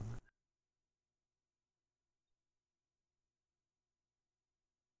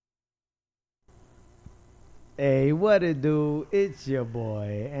Hey, what it do? It's your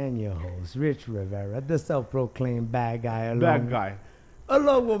boy and your host, Rich Rivera, the self-proclaimed bad guy.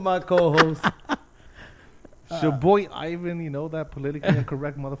 Along with my co-host. It's your boy Ivan, you know, that politically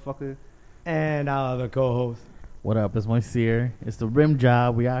incorrect motherfucker. And our other co-host. What up? It's Moisir. It's the rim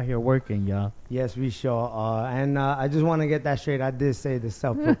job. We out here working, y'all. Yes, we sure are. And I just want to get that straight. I did say the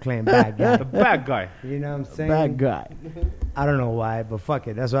self-proclaimed bad guy. The bad guy. You know what I'm saying? Bad guy. I don't know why, but fuck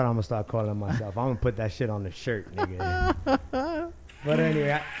it. That's what I'm going to start calling myself. I'm going to put that shit on the shirt, nigga. But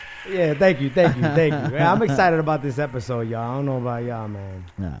anyway, thank you. Yeah, I'm excited about this episode, y'all. I don't know about y'all, man.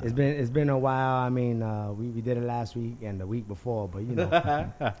 Nah. It's been a while. I mean, we did it last week and the week before, but you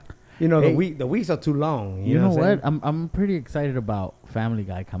know. You know, Hey, the weeks are too long. You know what? I'm I'm pretty excited about Family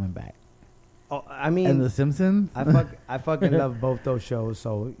Guy coming back. Oh, I mean, And The Simpsons. I fucking love both those shows.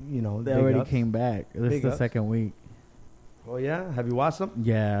 So you know, They big already ups. came back. This Big is the ups. second week. Oh yeah, have you watched them?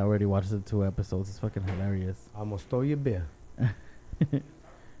 Yeah, I already watched the 2 episodes. It's fucking hilarious. I almost stole your beer.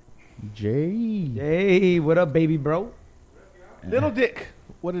 Jay. Hey, what up, baby bro? Little Dick.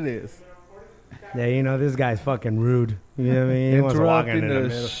 What it is. Yeah, you know this guy's fucking rude. You know what I mean? He wants to walk Interrupting in the the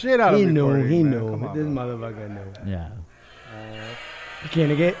middle. shit out of He knew. recording, He man. knew. Come on, This bro. motherfucker knew. Yeah.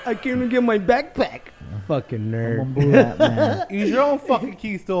 I can't get my backpack. Fucking I'm nerd. gonna boo that man. Use your own fucking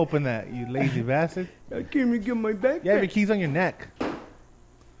keys to open that, you lazy bastard. I can't even get my backpack. You have your keys on your neck.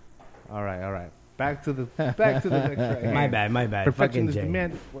 All right. Back to the next right. My bad. Perfection Fucking is Jay.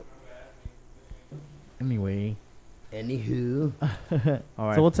 demand. Anyway. Anywho. All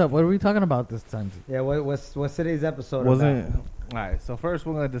right. So what's up? What are we talking about this time? Yeah, what's today's episode Wasn't about? all right. So first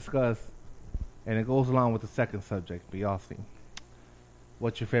we're gonna discuss, and it goes along with the second subject. But y'all see,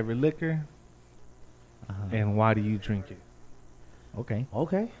 what's your favorite liquor, and why do you drink it? Okay.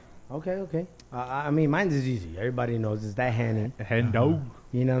 Okay. I mean, mine's is easy. Everybody knows it's that Henny. Hendo.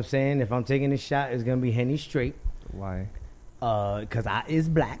 You know what I'm saying? If I'm taking a shot, it's gonna be Henny straight. Why? Cause I is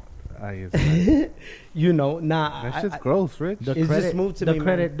black. That You know, nah. shit's gross, Rich. The It's credit, just moved to the me, man.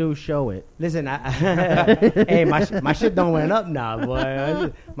 credit do show it. Listen, hey, my shit don't went up now,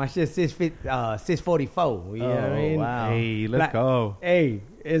 boy. My shit 644. You know what I mean? Wow. Hey, let's Black- go. Hey,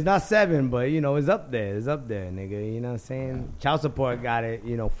 it's not 7, but you know, it's up there. It's up there, nigga. You know what I'm saying? Child support got it,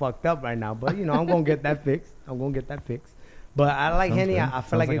 you know, fucked up right now. But you know, I'm gonna get that fixed. But I like Sounds Henny. good. I feel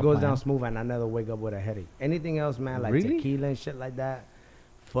Sounds like like it a goes plan. down smooth, and I never wake up with a headache. Anything else, man, like Really? tequila and shit like that.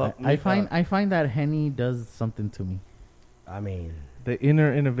 Fuck. I me find up. I find that Henny does something to me. I mean, The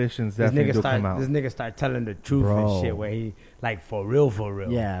inner inhibitions this definitely do nigga come out. this nigga start telling the truth Bro. and shit. Where he like for real.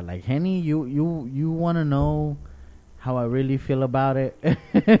 Yeah, like Henny, you want to know how I really feel about it?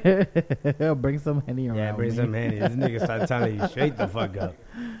 Bring some Henny around. Yeah, bring me. some Henny. This nigga start telling you straight the fuck up.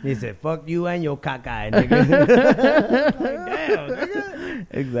 He said, "Fuck you and your cockeye, nigga." Like, damn, nigga.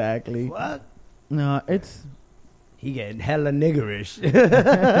 Exactly. What? No, it's He getting hella niggerish. You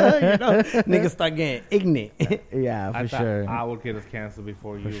know, niggas start getting ignorant. yeah, I for thought sure. I would get us canceled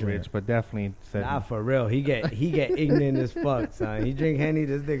before you, sure. Rich, but definitely said Nah, for real. He get ignorant as fuck, son. He drink Henny,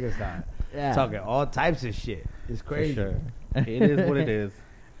 this nigga start Yeah, talking all types of shit. It's for crazy. sure. it is what it is.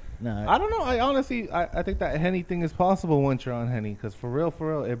 No, I don't know. I honestly, I think that Henny thing is possible once you're on Henny, because for real,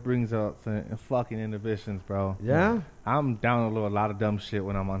 it brings out some fucking inhibitions, bro. Yeah, I'm down to do a lot of dumb shit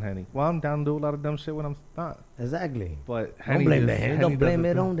when I'm on Henny. Well, I'm down to do a lot of dumb shit when I'm not. exactly. But Don't Henny blame just, the Henny. Henny Don't blame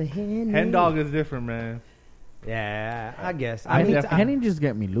does it on the Henny. Hen dog is different, man. Yeah, I guess. I mean, def- Henny just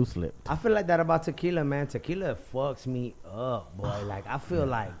get me loose lipped. I feel like that about tequila, man. Tequila fucks me up, boy. Like I feel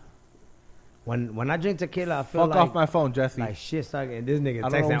like when I drink tequila, I feel Fuck like off my phone, Jesse. like shit starting. And this nigga I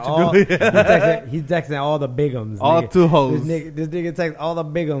don't know texting what all. you're doing. He's texting all the bigums. All nigga. two hoes. This nigga texts all the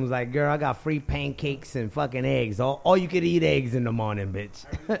bigums. Like, girl, I got free pancakes and fucking eggs. All you could eat eggs in the morning, bitch.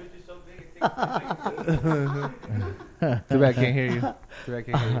 Too bad I can't hear you. Too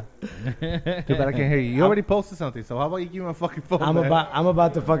bad I can't hear you. You already posted something, so how about you give me my fucking phone? I'm man?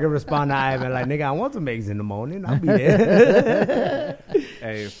 about to fucking respond to Ivan like, nigga, I want some eggs in the morning. I'll be there.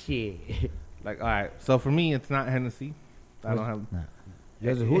 Hey, Shit. like, all right. So for me, it's not Hennessy. I don't have.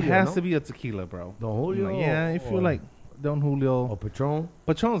 There's a It Julio, has no? to be a tequila, bro. Don Julio. Like, yeah, I feel or- like Don Julio. or Patron.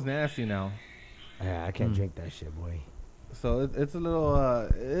 Patron's nasty now, Yeah, I can't drink that shit, boy. so it's a little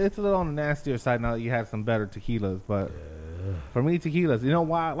on the nastier side now that you had some better tequilas. But for me, tequilas. You know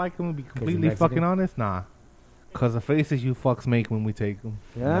why I like them? To be completely Mexican? fucking honest, nah. Cause the faces you fucks make when we take them,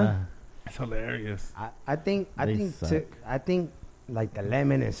 Yeah. it's hilarious. I think They suck. I think like the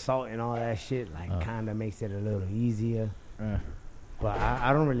lemon and salt and all that shit like kind of makes it a little easier. But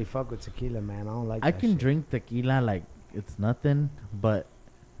I don't really fuck with tequila, man. I don't like. I that can shit. drink tequila like it's nothing, but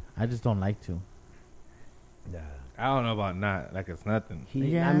I just don't like to. Yeah. I don't know about not like it's nothing. He,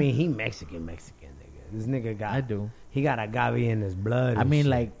 Yeah. I mean, he Mexican, nigga. This nigga got. I do. He got agave in his blood. I and mean,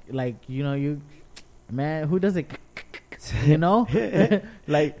 shit. man, who does it? You know,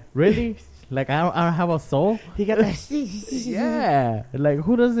 like really, like I don't have a soul. He got that. Yeah, like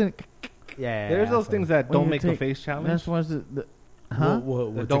who doesn't? Yeah. There's those things that When don't you make a take- face challenge. That's what's huh?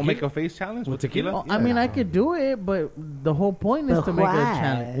 What, Don't make a face challenge with tequila. Oh, I mean, I could do it, but the whole point is But to make a why?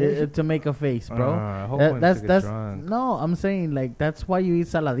 challenge, to make a face, bro. That's No, I'm saying like that's why you eat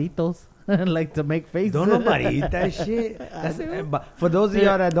saladitos, like to make faces. Don't nobody eat that shit. But for those of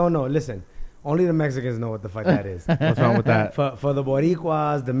y'all that don't know, listen. Only the Mexicans know what the fuck that is. What's wrong with that? For the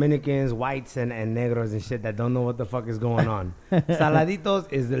Boricuas, Dominicans, whites, and negros and shit that don't know what the fuck is going on.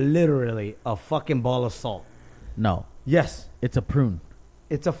 Saladitos is literally a fucking ball of salt. No, Yes. it's a prune.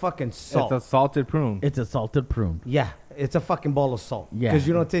 It's a fucking salt. It's a salted prune. It's a salted prune. Yeah, it's a fucking ball of salt. Yeah. Because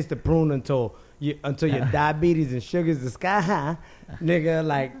you don't taste the prune until your diabetes and sugars is sky high. Nigga,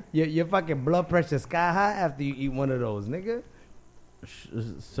 like, your fucking blood pressure sky high after you eat one of those, nigga.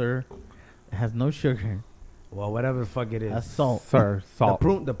 Sir, it has no sugar. Well, whatever the fuck it is. That's salt. Sir, salt.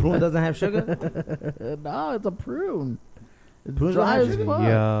 The prune doesn't have sugar? No, it's a prune. It's Prunes don't dry have as sugar? fuck.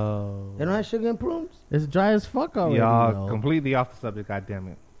 Yo. They don't have sugar in prunes? It's dry as fuck already. Y'all yo. completely off the subject,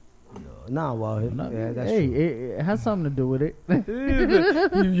 goddammit. Nah, well, No, yeah, that's hey, true. it has something to do with it.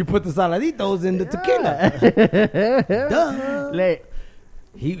 you put the saladitos in the tequila. Duh. Like,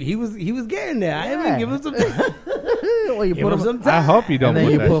 He was getting there. I Yeah. even give him some time. well, you Give put him 'em- some I time. hope you don't and then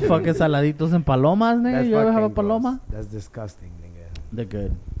put you that put shit. fucking saladitos and palomas, nigga. That's You ever have a fucking gross. paloma? That's disgusting, nigga. They're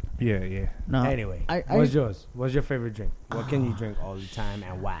good. Yeah. No. Anyway, I- what's yours? What's your favorite drink? What can you drink all the time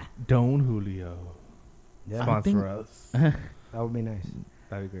and why? Don Julio. Yeah, I think- Sponsor us. that would be nice.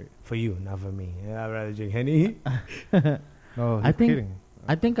 That'd be great. For you, not for me. Yeah, I'd rather drink Henny. No, I he's think- kidding.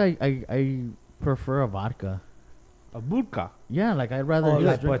 I think I prefer a vodka. A budka. Yeah, like I'd rather Oh, just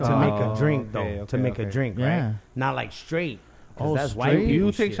like, drink but to a make vodka. a drink, okay, though. okay, to make a okay. drink, Yeah. right? Not like straight. 'Cause Oh, that's white straight? people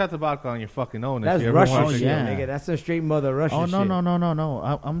You take shit. shots of vodka on your fucking own. That's if you ever Russian want Oh, to shit, yeah. nigga. That's some straight mother Russian Oh shit.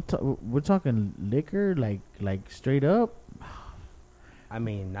 no! We're talking liquor, like straight up. I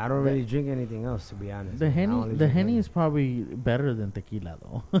mean, I don't really drink anything else, to be honest. The I henny, only the drink henny is probably better than tequila,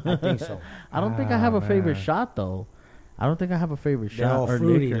 though. I think so. I don't think I have Ah, a favorite man. shot, though. I don't think I have a favorite They're shot all or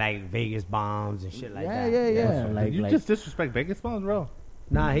fruity, liquor. like Vegas bombs and shit like Yeah, that. yeah. Did Like, you like just disrespect Vegas bombs, bro?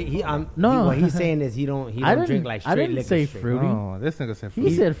 Nah, No. what he's saying is he don't drink like straight I didn't liquor. say straight. fruity. Oh, this nigga said He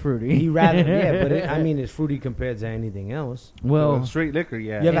fruity. said fruity. He rather yeah, but I mean it's fruity compared to anything else. well, straight liquor,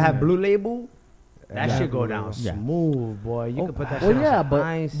 yeah. You ever had Yeah. Blue Label? That Yeah. shit go down Yeah. smooth, boy. You can put that well, shit on yeah, some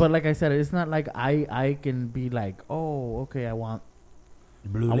ice. but like I said, it's not like I can be like, oh, okay, I want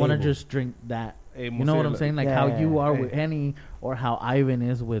Blue I want to Label. just drink that. Hey, You know what I'm Musela, saying? Like how you Yeah, are hey. with Henny or how Ivan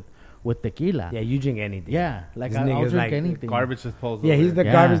is with tequila. Yeah, you drink anything. Yeah, like This I'll nigga's drink like anything. Garbage disposal. Yeah, he's the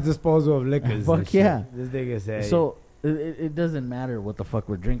Yeah. garbage disposal of liquors. Fuck and shit. yeah. This nigga said. So it doesn't matter what the fuck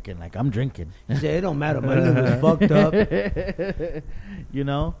we're drinking. Like I'm drinking. shit, it don't matter. My liver's fucked up. You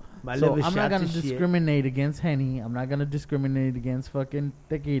know? My So liver I'm shot not gonna to shit. discriminate against Henny. I'm not gonna discriminate against fucking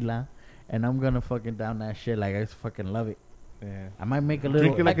tequila. And I'm gonna fucking down that shit like I fucking love it. Yeah. I might make a little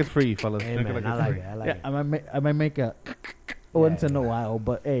Drink it like it's free, fellas. Hey, Drink it man, like I it's like free. it. I like yeah, it. I might make a once in a while,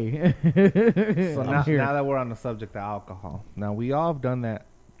 but hey. So I'm now, here. now that we're on the subject of alcohol, now we all have done that.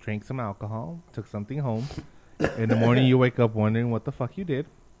 Drank some alcohol, took something home. In the morning, you wake up wondering what the fuck you did.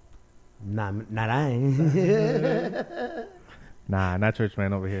 Not I. Nah, not church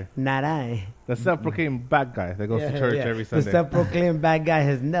man over here. Not I. The self-proclaimed bad guy that goes to church every The Sunday. self-proclaimed bad guy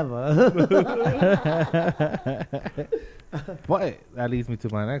has never. But that leads me to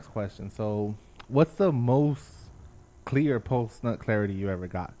my next question. So, what's the most clear post-nut clarity you ever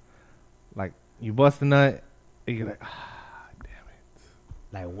got? Like, you bust a nut, and you're like, damn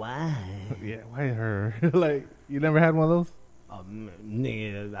Like, why? it. Yeah, why her? Like, you never had one of those?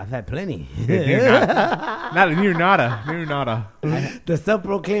 Nigga, I've had plenty. Near nada. The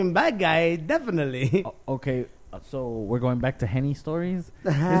self-proclaimed bad guy, definitely. Okay, so we're going back to Henny stories.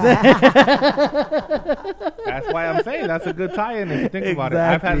 That's why I'm saying that's a good tie-in if you think about it.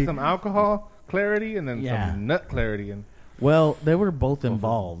 I've had Exactly. some alcohol clarity and then Yeah. some nut clarity. And Well, they were both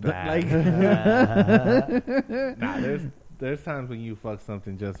involved. bad. Like, nah, there's times when you fuck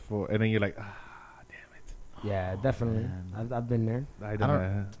something just for, and then you're like, damn it. Yeah, definitely. Man. I've been there. I I don't don't,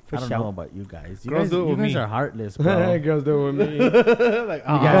 know. For I don't sure. know about you guys. You Girls guys, do it you with guys me. are heartless, bro. Girls do it with me. Like,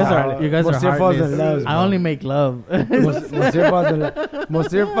 You guys are Monsieur falls in heartless. love, I bro. only make love. Monsieur falls in love.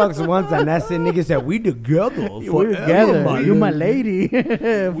 Monsieur fucks once, and that's it. Nigga said, we together. We're forever, together. You my lady." lady.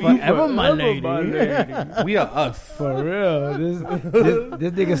 Forever my lady. we are us. For real.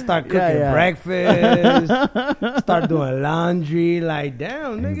 This nigga start cooking Yeah. breakfast, start doing laundry. Like,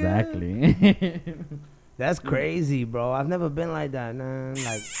 damn, nigga. Exactly. That's crazy, bro. I've never been like that, man.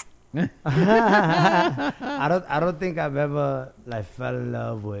 Like, I don't think I've ever like fell in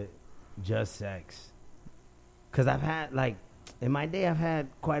love with just sex. Cause I've had like in my day I've had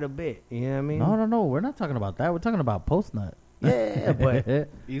quite a bit. You know what I mean? No. We're not talking about that. We're talking about post nut. Yeah, but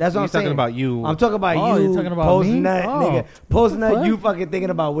You, That's what you're I'm saying. talking about you. I'm talking about Oh, you. you're talking about post me? nut, Oh, nigga. Post nut, fuck? you fucking thinking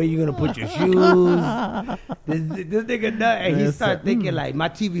about where you gonna put your shoes. this nigga nut, and he Yes, start sir. thinking like, my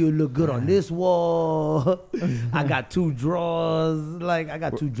TV will look good on this wall. I got 2 drawers. Like I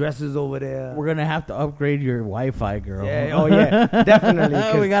got 2 dresses over there. We're gonna have to upgrade your Wi-Fi, girl. Yeah, oh yeah, definitely.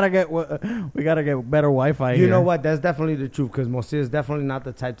 'cause we gotta get better Wi-Fi. you here. know what? That's definitely the truth. Because Monsieur is definitely not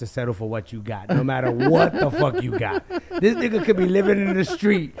the type to settle for what you got, no matter what the fuck you got. This nigga could be living in the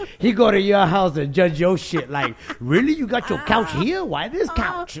street. He go to your house and judge your shit. Like, really? You got your couch here? Why this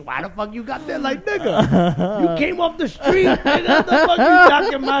couch? Why the fuck you got that? Like, nigga, you came off the street. Nigga, the fuck you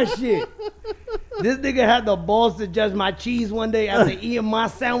talking my shit? This nigga had the balls to judge my cheese one day after eating my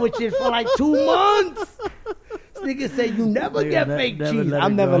sandwiches for like 2 months. This nigga said, you never Nigga, get ne- fake never cheese. let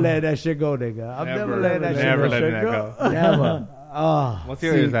I'm it never go. letting that shit go, nigga. I'm never letting that never shit letting go. that go. Never. Oh,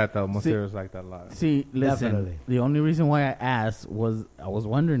 Monsieur is that though. Monsieur is like that a lot. See, listen. Definitely. The only reason why I asked was I was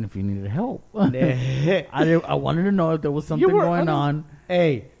wondering if you needed help. yeah. I wanted to know if there was something were- going on.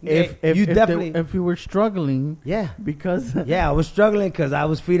 Hey, If you if definitely. if you were struggling Yeah. because Yeah, I was struggling because I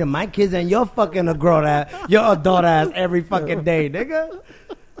was feeding my kids and you're fucking a grown ass, your adult ass every fucking day, nigga.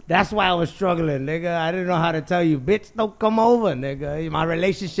 That's why I was struggling, nigga. I didn't know how to tell you, bitch, don't come over, nigga. My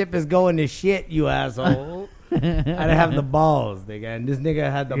relationship is going to shit, you asshole. I didn't have the balls, nigga. And this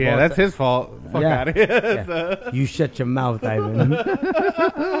nigga had the balls. Yeah, that's his fault. Fuck Yeah. out of here. Yeah. You shut your mouth, Ivan.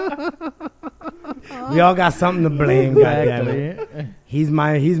 We all got something to blame, goddammit. exactly. He's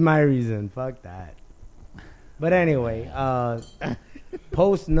my reason. Fuck that. But anyway,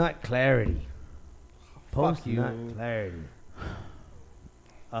 post nut clarity. Post you. nut clarity.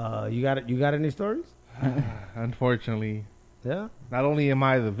 You got any stories? Unfortunately, Yeah. not only am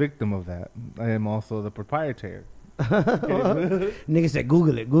I the victim of that, I am also the proprietor. Nigga said,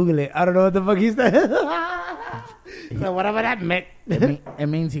 Google it. I don't know what the fuck he said. So whatever that meant. It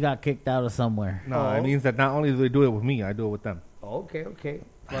means he got kicked out of somewhere. No, Oh. it means that not only do they do it with me, I do it with them. Okay. Fucking.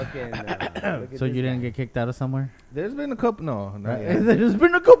 look at So this you guy. didn't get kicked out of somewhere? There's been a couple. No, not yet. There's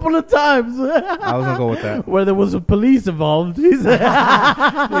been a couple of times I was gonna go with that. where there was a police involved. He said,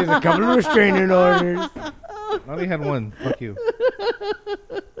 There's a couple of restraining orders. I only had one. Fuck you.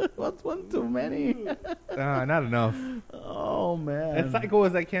 "What's one too many?" Not enough. Oh man! As psycho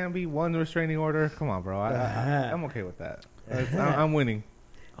as I can be, one restraining order. Come on, bro. I'm okay with that. I'm winning.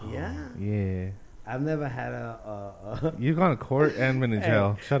 Yeah. Yeah. I've never had a You've gone to court and been in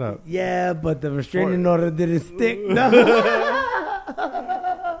jail. Shut up. yeah, but the restraining order didn't stick. No.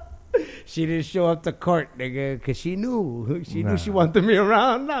 She didn't show up to court, nigga, because she knew. She knew she wanted me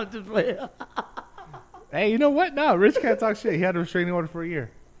around. No, just play. Hey, you know what? No, Rich can't talk shit. He had a restraining order for a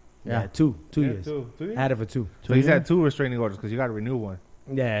year. Yeah, two years. Two years? I had it for 2. So he's had 2 restraining orders because you got to renew one.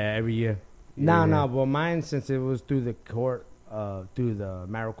 Yeah, every year. Yeah. No, but mine, since it was through the court, through the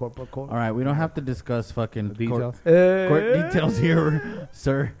Maricopa court. All right, we don't have to discuss fucking Details. court details here,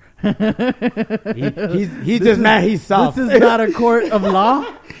 sir. He's just mad he's soft. This is not a court of law.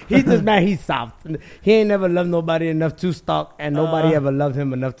 He's just mad he's soft. He ain't never loved nobody enough to stalk, and nobody ever loved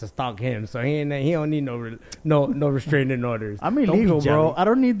him enough to stalk him. So he don't need no restraining orders. I'm Don't be illegal, bro. jelly. I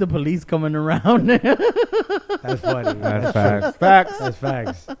don't need the police coming around. That's funny. That's true. facts. Facts. That's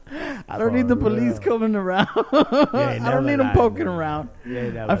facts. I don't need the For police real. coming around. ain't I never don't need them lied, poking man. around.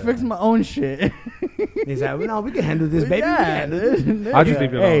 Yeah, I fix my own shit. He said, "No, we can handle this, baby. We can handle this." I'll just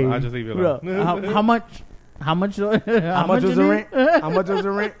leave you alone. Hey, I'll just leave you bro, alone. how much? How much? How How much was you the need? rent? How much was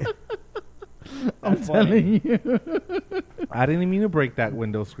the rent? I'm That's funny. telling you. I didn't even mean to break that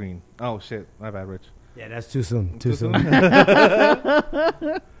window screen. Oh, shit. My bad, Rich. Yeah, that's too soon. Too soon.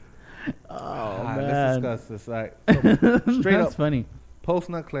 Oh Alright, man, let's discuss this. All right. So, straight that's up, funny. post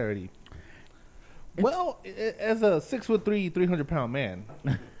nut clarity. Well, as a 6'3", 300-pound man,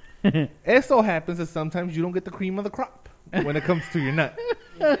 it so happens that sometimes you don't get the cream of the crop when it comes to your nut.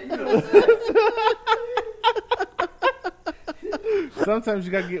 Sometimes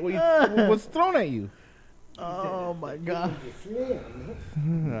you gotta get what's thrown at you. Oh my god.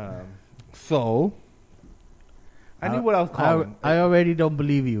 So, I knew what I was calling. I already don't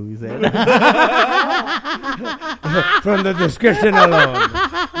believe you. He said. From the description alone,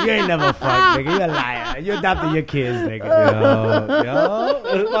 you ain't never fucked, nigga. You a liar. You adopted your kids, nigga. Yo,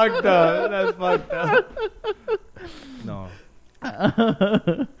 that's fucked up. That's fucked up. No.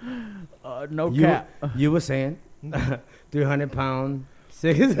 No cap. You were saying 300 pound,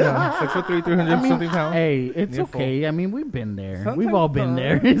 6. 6'3", 300 something pounds. Hey, it's Near okay. I mean, we've been there. Sometimes We've all been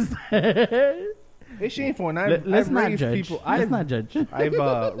there. It's shameful. And Let's I've not raised judge. people. Let's not judge. I've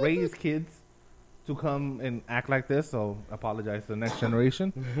raised kids to come and act like this, so I apologize to the next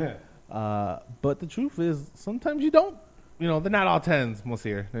generation. But the truth is, sometimes you don't. You know, they're not all 10s,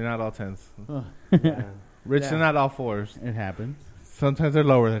 Monsieur. They're not all 10s. Yeah. Rich, Yeah. they're not all 4s. It happens. Sometimes they're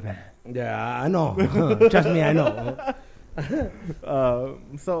lower than that. Yeah, I know. Trust me, I know.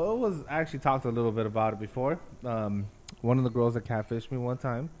 So it was I actually talked a little bit about it before. One of the girls that catfished me one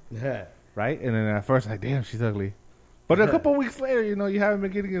time, Yeah. right? And then at first, like, damn, she's ugly. But a couple weeks later, you know, you haven't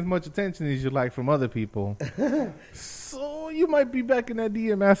been getting as much attention as you like from other people. So you might be back in that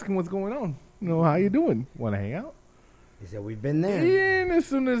DM asking what's going on. You know, how you doing? Want to hang out? He said, we've been there. Yeah, and as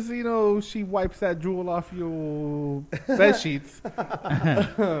soon as, you know, she wipes that drool off your bed sheets,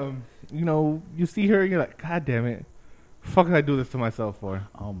 you know, you see her and you're like, God damn it. Fuck did I do this to myself for?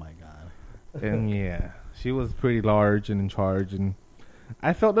 Oh my god. And yeah, she was pretty large and in charge, and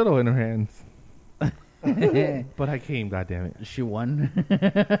I felt little in her hands. But I came, God damn it. She won.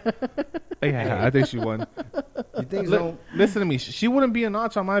 Yeah, I think she won. You think so? Listen to me. She wouldn't be a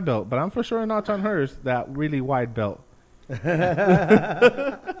notch on my belt, but I'm for sure a notch on hers, that really wide belt.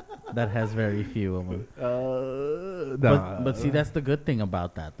 That has very few of them. Nah. But see, that's the good thing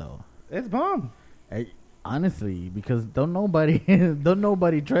about that, though. It's bomb. Honestly, because don't nobody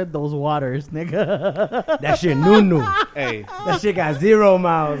tread those waters, nigga. That shit new. Hey, That shit got 0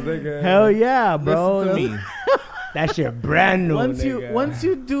 miles, nigga. Hell yeah, bro. listen to me. That shit brand new, nigga. Once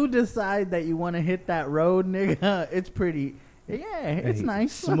you do decide that you want to hit that road, nigga, it's pretty. Yeah, it's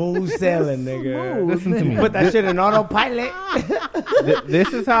nice. Smooth sailing, nigga. Smooth. Listen to me. Put that shit in autopilot. This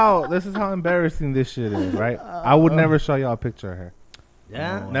is how embarrassing this shit is, right? I would never show y'all a picture of her.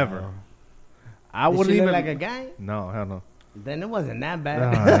 Yeah? Never. I Did wouldn't she even look like a guy? No, hell no. Then it wasn't that bad.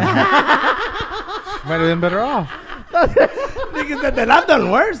 Might have been better off. Nigga said that I've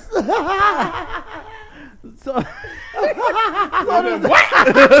done worse. So, You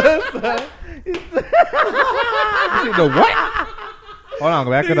see the what? Hold on,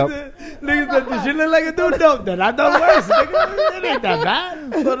 back it up. Nigga said, did she look like a dude? No, then I've done worse. Nigga, it ain't that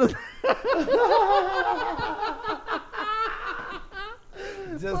bad.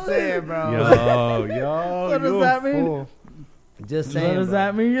 Just saying, bro. Yo, So does that mean- Just what saying. does bro.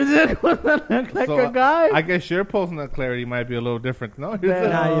 that mean? You just want to look like a guy? I guess your personal clarity might be a little different. No, Yeah.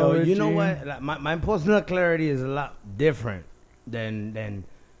 Nah, yo, you know Richie. what? Like, my personal clarity is a lot different than,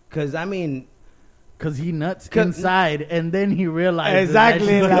 cause I mean, Because he nuts 'Cause- inside, and then he realizes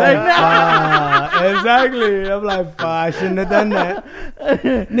exactly, that she's like, exactly. I'm like, fuck, I shouldn't have done that.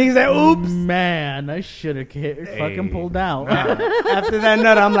 Niggas like, oops. Man, I should have fucking pulled out. After that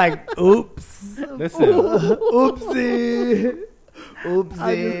nut, I'm like, oops, listen. oopsie, I just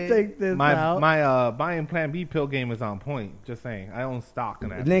oopsie. take this My out. buying Plan B pill game is on point. Just saying, I own stock in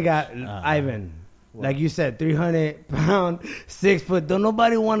that. Nigga, Ivan. Like you said, 300 pound, 6 foot. Don't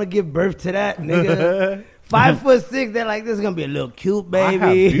nobody want to give birth to that, nigga. 5'6", they're like, this is gonna be a little cute I have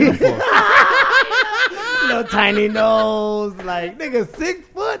baby. beautiful. Little tiny nose. Like, nigga, 6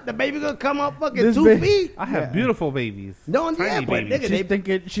 foot. The baby gonna come out fucking This 2 feet. I have beautiful babies. No, Tiny yeah, but babies.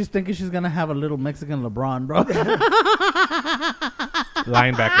 nigga, She's thinking she's gonna have a little Mexican LeBron, bro.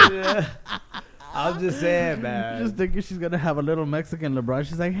 Linebacker. I'm just saying, man. Just thinking she's gonna have a little Mexican LeBron.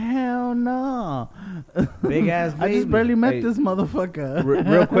 She's like, hell no. Big ass baby. I just barely met Hey. this motherfucker.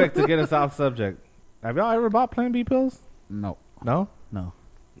 Real quick to get us off subject. Have y'all ever bought Plan B pills? No, No. no.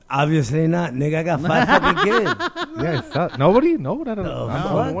 Obviously not, nigga. I got 5 fucking kids. Yeah, it sucks. Nobody? No, that No, I'm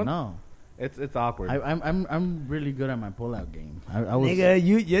the what? only one? No. It's awkward. I'm really good at my pullout game. I was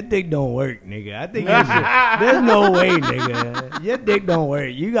Nigga, your dick don't work, nigga. I think your shit, there's no way, nigga. Your dick don't work.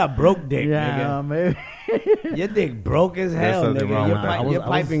 You got broke dick, yeah, maybe. nigga. Your dick broke as hell, something nigga. wrong Your, with that. your I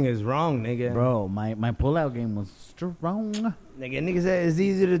was- piping is wrong, nigga. Bro, my pullout game was strong. Nigga said it's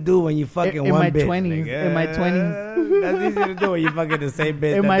easy to do when you fucking In one my bitch, 20s, nigga. in my 20s. That's easy to do when you fucking the same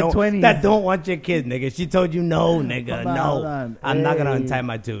bitch In that my don't, 20s. that don't want your kid, nigga. She told you no, nigga, Hold no. on. I'm not gonna Hey. untie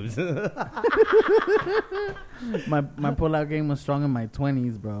my tubes. My pullout game was strong in my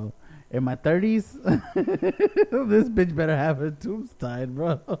 20s, bro. In my 30s, this bitch better have her tubes tied,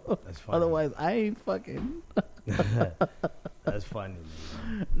 bro. That's funny. Otherwise, I ain't fucking. That's funny.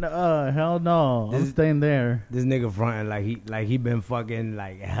 No, hell no. I'm staying there. This nigga fronting like he been fucking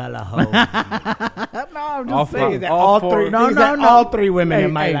like hella hoes. No, I'm just saying. All three women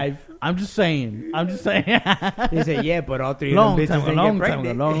in my life. I'm just saying. He said, yeah, but all three of them bitches ain't get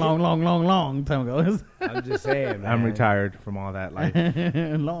pregnant. Long time ago. I'm just saying, man. I'm retired from all that life.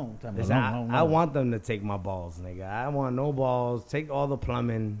 Long time ago. Listen, I want them to take my balls, nigga. I want no balls. Take all the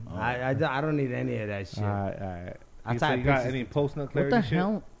plumbing. Oh. I don't need any of that shit. All right. I You got any post-nut What clarity the shit?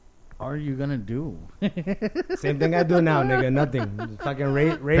 hell are you gonna do? Same thing I do now, nigga. Nothing. Just fucking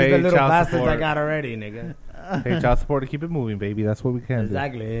raise Pay the little child bastards support. I got already, nigga. Pay child support to keep it moving, baby. That's what we can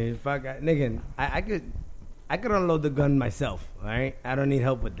Exactly. Fuck, nigga. I could unload the gun myself. All right. I don't need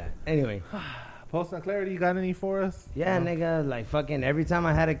help with that. Anyway. do. Post-nut clarity, you got any for us? Yeah, nigga. Like fucking every time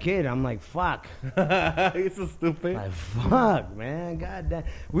I had a kid, I'm like, fuck. It's so stupid. Like fuck, man. God damn.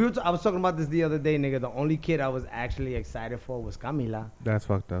 I was talking about this the other day, nigga. The only kid I was actually excited for was Camila. That's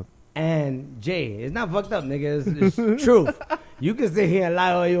fucked up. And Jay. It's not fucked up, nigga. It's truth. You can sit here and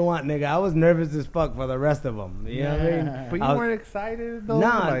lie all you want, nigga. I was nervous as fuck for the rest of them. You know what I mean? But you weren't excited, though?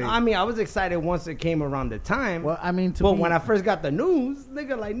 Nah, Like, I mean, I was excited once it came around the time. Well, I mean, But when I first got the news,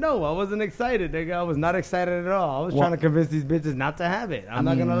 nigga, like, no, I wasn't excited, nigga. I was not excited at all. I was trying to convince these bitches not to have it. I'm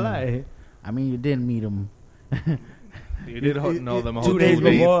not going to lie. I mean, you didn't meet him. you did know them 2 days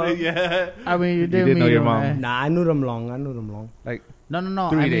before. Yeah. I mean, you didn't did know meet your him, mom. right? Nah, I knew them long. Like, No.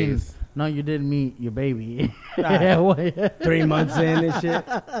 3 I mean, days. no, you didn't meet your baby. Right. 3 months in and shit.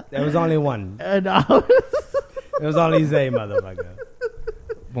 There was only one. No. It was only Zay, motherfucker.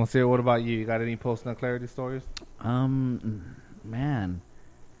 Monsieur, what about you? You got any post-nut clarity stories? Man,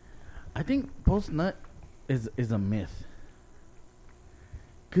 I think post nut is a myth.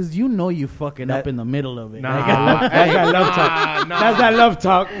 Cause you know you fucking up in the middle of it. Nah, That's that love talk. nah. That's that love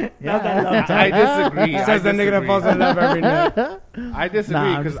talk. That's that love talk. I disagree. Says the nigga that falls in love every night. I disagree Nah,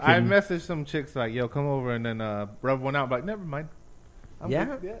 I'm because just I kidding. messaged some chicks like, "Yo, come over and then rub one out." But never mind. Yeah?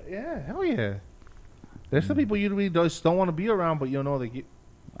 good. Yeah, hell yeah. There's some people you really just don't want to be around, but you know that you.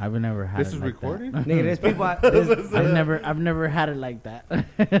 I've never had. This it is like recorded. Nigga, there's people. I've never had it like that.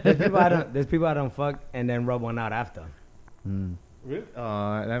 There's people I don't fuck and then rub one out after. Really?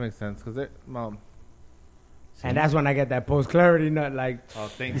 That makes sense because mom. And that's when I get that post clarity nut. Like, Oh,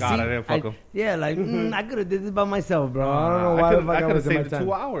 thank God I didn't fuck him. yeah, like I could have did this by myself, bro. I don't know why the fuck I could have wasting my saved the time.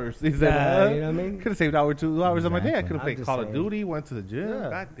 2 hours. He Yeah, said, you know what I mean? Could have saved 2 hours of my day. I could have I'm played just Call of saying. Duty, went to the gym. Yeah.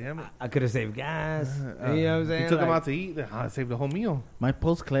 God damn it. I could have saved gas. You know what I'm saying? You took them Like, out to eat. I saved the whole meal. My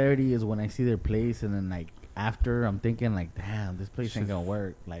post clarity is when I see their place and then like after I'm thinking like, damn, this place ain't gonna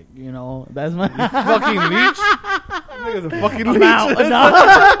work. Like, you know, that's my Fucking leech. Nigga's a fucking leech.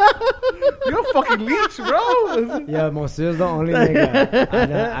 You're a fucking leech, bro. Yeah, Monsieur's the only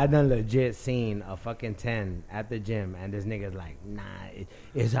nigga I done legit seen a fucking 10 at the gym, and this nigga's like, nah,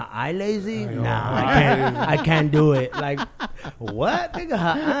 is her eye lazy? Nah, I can't do it. Like, what, nigga?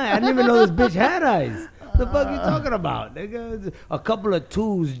 Her eye? I didn't even know this bitch had eyes. The fuck you talking about, nigga? A couple of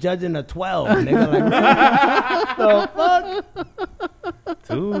 2s judging a 12, nigga. Like, the fuck?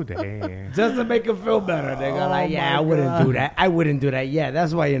 Too damn. Just to make him feel better, nigga. Like, yeah, I wouldn't do that. I wouldn't do that. Yeah,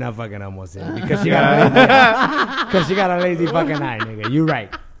 that's why you're not fucking almost in. Because she got a lazy eye. Because she got a lazy fucking eye, nigga. You right.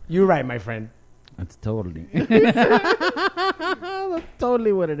 You right, my friend. That's totally. That's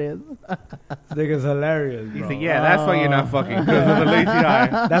totally what it is. This nigga's hilarious, He bro. said, yeah, that's why you're not fucking because of the lazy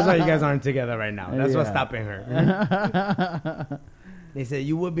eye. That's why you guys aren't together right now. That's what's Yeah. stopping her. They said,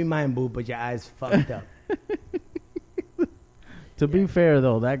 you would be mine, boo, but your eyes fucked up. To be fair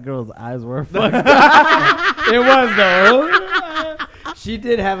though, that girl's eyes were fucked up. It was, though. She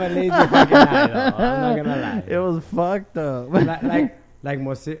did have a lazy fucking eye, though. I'm not gonna lie. It was fucked up.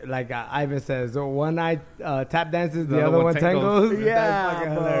 like Ivan says, one eye tap dances, the other one tangles. Yeah, That's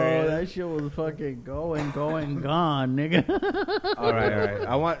fucking bro, hilarious. that shit was fucking going, gone, nigga. All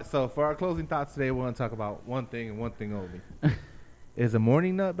right. So for our closing thoughts today, we want to talk about one thing and one thing only. Is a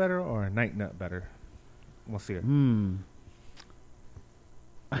morning nut better or a night nut better? We'll see it.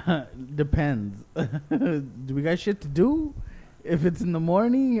 Depends. Do we got shit to do? If it's in the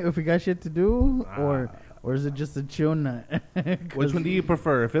morning, if we got shit to do, or is it just a chill nut? Which one do you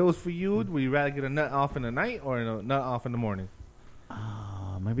prefer? If it was for you, would you rather get a nut off in the night or a nut off in the morning?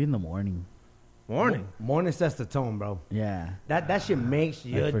 Maybe in the morning. Morning. Morning sets the tone, bro. Yeah. That shit makes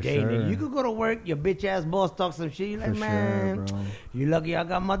your for day. sure. Nigga. You could go to work, your bitch ass boss talk some shit. You like, For man, sure, bro. you lucky I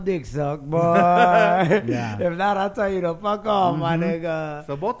got my dick sucked, boy. Yeah. If not, I'll tell you to fuck off, my nigga.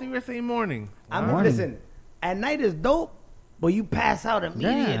 So both of you are saying morning. I mean, Morning. listen, at night is dope, but you pass out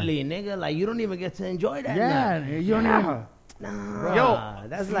immediately, nigga. Like you don't even get to enjoy that. nut. You don't even. Nah, Yo,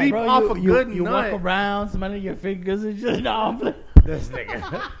 that's sleep like off a good you nut. walk around, smelling your fingers and just this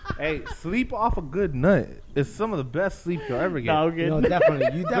nigga. Hey, sleep off a good nut is some of the best sleep you'll ever get. No,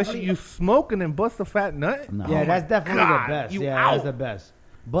 definitely. You Especially definitely. you smoking and bust a fat nut. No. Yeah, that's definitely God, the best. you Yeah, out. that's the best.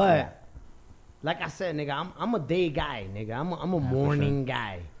 But like I said, nigga, I'm a day guy, nigga. I'm a morning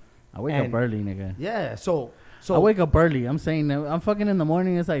guy. I wake up early, nigga. Yeah, so I wake up early. I'm saying that I'm fucking in the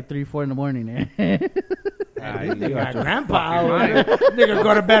morning. It's like 3, 4 in the morning. nigga, grandpa, nigga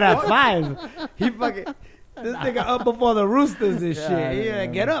go to bed at 5. He fucking this nigga up before the roosters and shit. Yeah,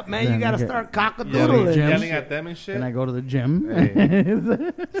 get up, man. Then you gotta nigga- start cockadoodling. Gym. Yelling at them and shit. And I go to the gym.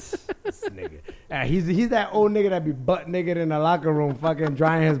 This nigga. He's that old nigga that be butt naked in the locker room, fucking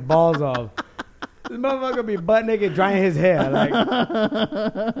drying his balls off. This motherfucker be butt naked drying his hair. Like,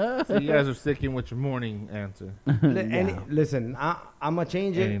 So you guys are sticking with your morning answer. listen, I'm gonna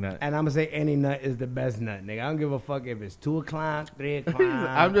change it, Any nut. and I'm gonna say any nut is the best nut, nigga. I don't give a fuck if it's 2 o'clock, 3 o'clock.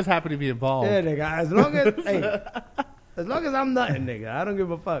 I'm just happy to be involved. Yeah, nigga. As long as I'm nutting, nigga, I don't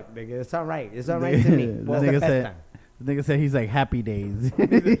give a fuck, nigga. It's all right. It's all right to me. The What's the nigga best said- time? The nigga said he's like happy days.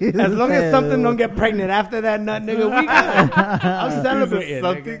 As long as something don't get pregnant after that nut, nigga, we good. I'm celebrating.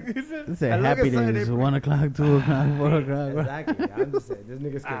 Something. Nigga. He said As long happy as something days. ain't 1 o'clock, 2 o'clock, 4 o'clock. Exactly. I'm just saying, this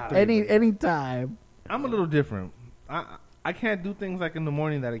nigga's can Any time. I'm a little different. I can't do things like in the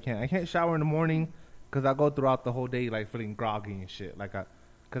morning that I can't. I can't shower in the morning because I go throughout the whole day like feeling groggy and shit.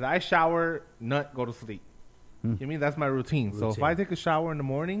 Because I shower, nut, go to sleep. You mean that's my routine. So if I take a shower in the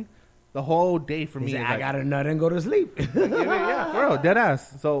morning, the whole day for me is I like, got a nut and go to sleep. yeah, for real, dead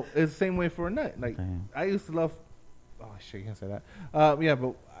ass. So it's the same way for a nut. Like Damn. I used to love. Oh shit, you can't say that. Yeah,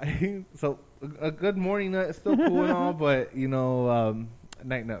 but so a good morning nut is still cool and all, but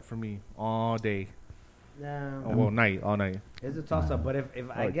night nut for me all day. Yeah. Oh, well, night, all night. It's a toss up, but if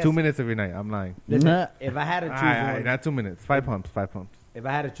I Like guess 2 minutes every night. I'm lying. listen, if I had to choose one, Not 2 minutes. 5 pumps. 5 pumps. if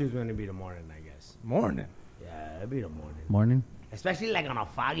I had to choose one, it'd be the morning, I guess. Morning. Yeah, it'd be the morning. Morning. Especially like on a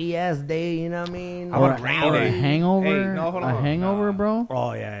foggy ass day, you know what I mean? I Or, want a rainy or a day. hangover. Hey, no, hold a on. hangover, Nah. bro.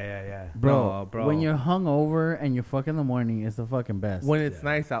 Oh yeah. Bro, No, bro. when you're hungover and you fuck in the morning, it's the fucking best. When it's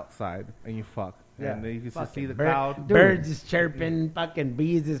nice outside and you fuck. Yeah. And then you can just Fucking see the bird- cloud. Birds is chirping, fucking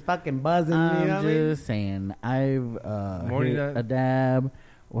bees is fucking buzzing. I'm you know what I mean? just saying, I've Morning hit nut. a dab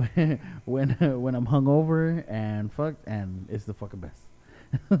when I'm hungover and fucked, and it's the fucking best.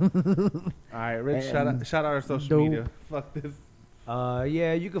 All right, Rich, And shout out our social dope. media. Fuck this.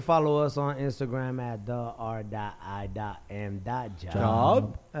 Yeah, you can follow us on Instagram at the.r.i.m.job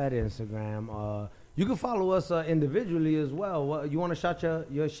at Instagram. You can follow us individually as well. You want to shout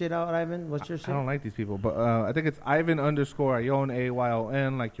your shit out, Ivan? What's your shit? I don't like these people, but I think it's Ivan_Ayon,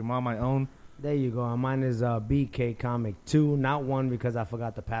 AYON, like your mom, I own. There you go. Mine is BK Comic 2, not 1 because I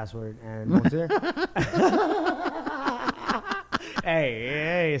forgot the password. And Monsieur?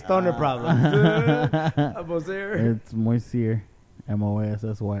 hey, stoner problems. Monsieur? It's Moisir,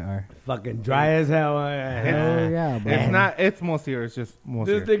 MOSSYR. Fucking dry as hell. Hell yeah, bro. It's not. It's Monsieur. It's just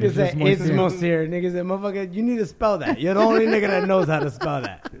Monsieur. This nigga It's said just it's Monsieur. Monsieur. Nigga said, motherfucker, you need to spell that. You're the only nigga that knows how to spell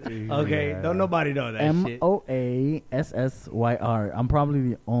that. Okay? Yeah. Don't nobody know that shit. MOASSYR. I'm probably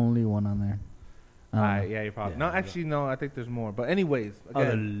the only one on there. Yeah, you probably. Yeah, no, actually, no. I think there's more. But anyways, Other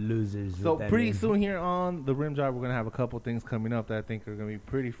again, losers. so with that pretty name. soon here on the Rim Job, we're gonna have a couple things coming up that I think are gonna be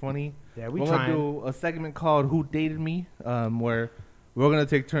pretty funny. Yeah, We're gonna do a segment called "Who Dated Me," where we're gonna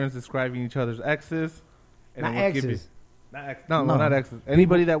take turns describing each other's exes. Not then we'll give exes. you- No, No. not exes.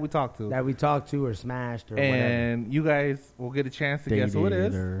 Anybody that we talk to. That we talked to or smashed or whatever. And you guys will get a chance to guess who it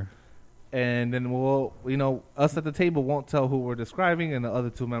is. And then we'll, us at the table won't tell who we're describing, and the other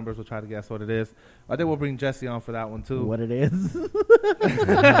 2 members will try to guess what it is. I think we'll bring Jesse on for that one too. What it is?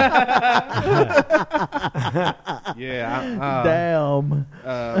 Yeah. Damn.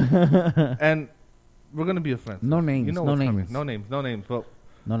 And we're gonna be offensive. No names. You know no what's coming. names. No names. No names. But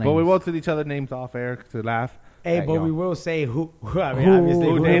No names. but we will tell each other names off air to laugh. Hey, at but y'all. we will say who I mean, Who obviously,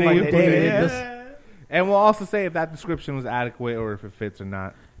 who dated the fuck you, they who dated. dated Yeah. And we'll also say if that description was adequate or if it fits or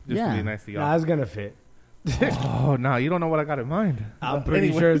not. Just to Yeah. be nice to Nah, y'all. it's gonna fit. Oh no, you don't know what I got in mind. I'm pretty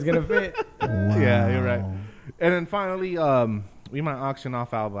Anyway. sure it's gonna fit. Wow. Yeah, you're right. And then finally, we might auction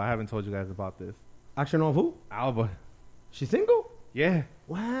off Alba. I haven't told you guys about this. Auction off who? Alba. She single? Yeah.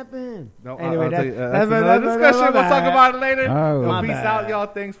 What happened? No, Anyway, I'll tell you, that's another discussion. We'll talk about it later. Oh. Yo, My peace bad. out, y'all.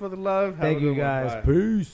 Thanks for the love. Have Thank a you good one. guys. Bye. Peace.